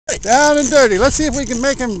Down and dirty. Let's see if we can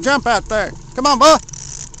make him jump out there. Come on, Bubba.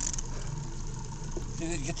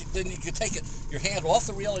 Then you can take your hand off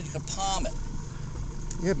the reel and you can palm it.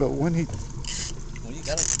 Yeah, but when he... Well, you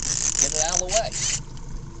gotta get it out of the way.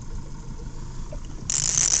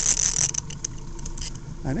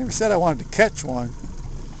 I never said I wanted to catch one.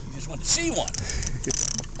 You just want to see one.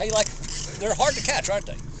 How you like? They're hard to catch, aren't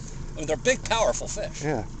they? I mean, they're big, powerful fish.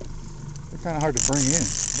 Yeah. They're kind of hard to bring in.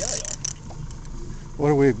 Yeah, they are. What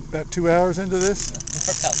are we, about 2 hours into this?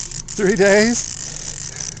 We're about 3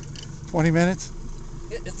 days? 20 minutes?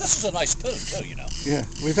 This is a nice spoon, too, you know. Yeah,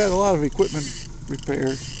 we've had a lot of equipment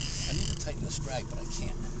repaired. I need to tighten this drag, but I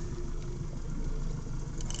can't.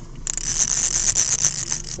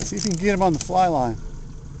 Let's see if you can get him on the fly line.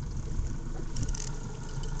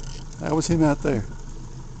 That was him out there.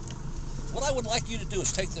 What I would like you to do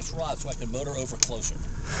is take this rod so I can motor over closer.